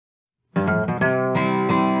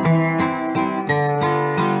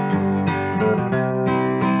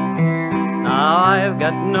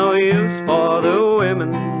yet no use for the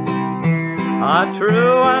women. A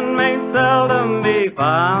true one may seldom be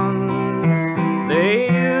found. They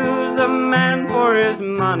use a man for his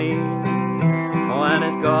money. When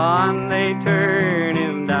it's gone, they turn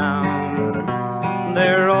him down.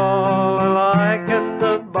 They're all alike at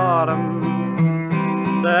the bottom,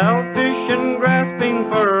 selfish and grasping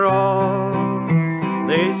for all.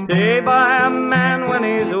 They stay by a man when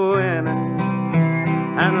he's winning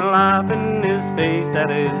and laugh in his face at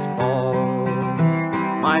his fall.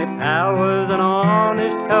 My pal was an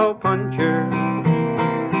honest cowpuncher,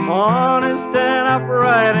 honest and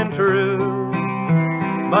upright and true,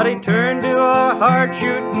 but he turned to a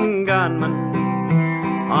hard-shooting gunman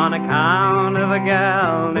on account of a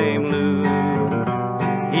gal named Lou.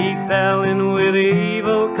 He fell in with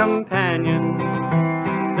evil companions,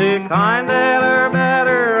 the kind that are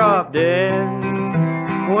better off dead.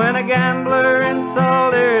 When a gambler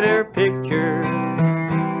insulted her picture,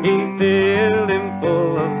 he filled him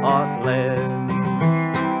full of hot lead.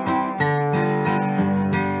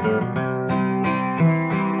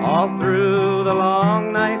 All through the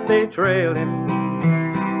long night they trailed him,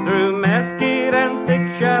 through mesquite and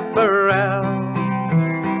thick chaparral,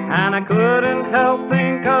 and I couldn't help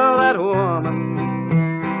think of that woman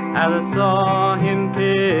as I saw him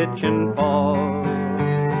pitch and fall.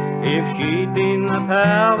 If she'd been the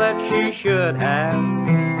pal that she should have,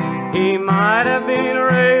 he might have been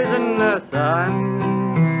raising the sun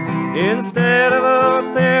instead of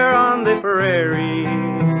out there on the prairie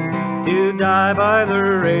to die by the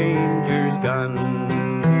ranger's gun.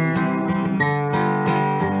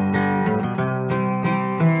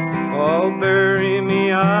 Oh, bury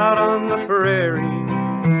me out on the prairie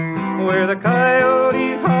where the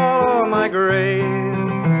coyotes hollow my grave.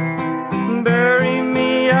 Bury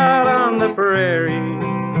me out on the prairie,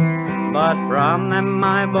 but from them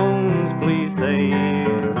my bones please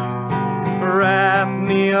save. Wrap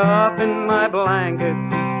me up in my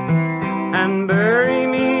blankets and bury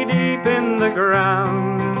me deep in the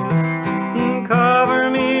ground. Cover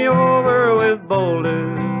me over with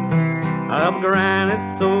boulders of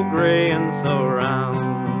granite so gray and so round.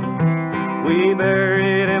 We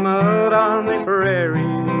buried him out on the prairie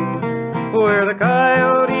where the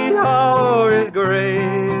coyote hollow his grave,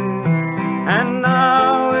 and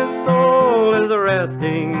now his soul is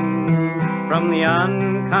resting from the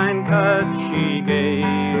unkind cut she gave.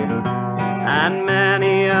 And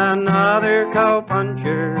many another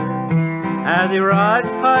cowpuncher, as he rides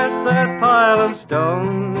past that pile of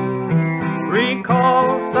stone,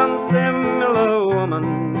 recalls some similar woman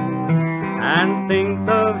and thinks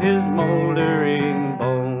of his moldering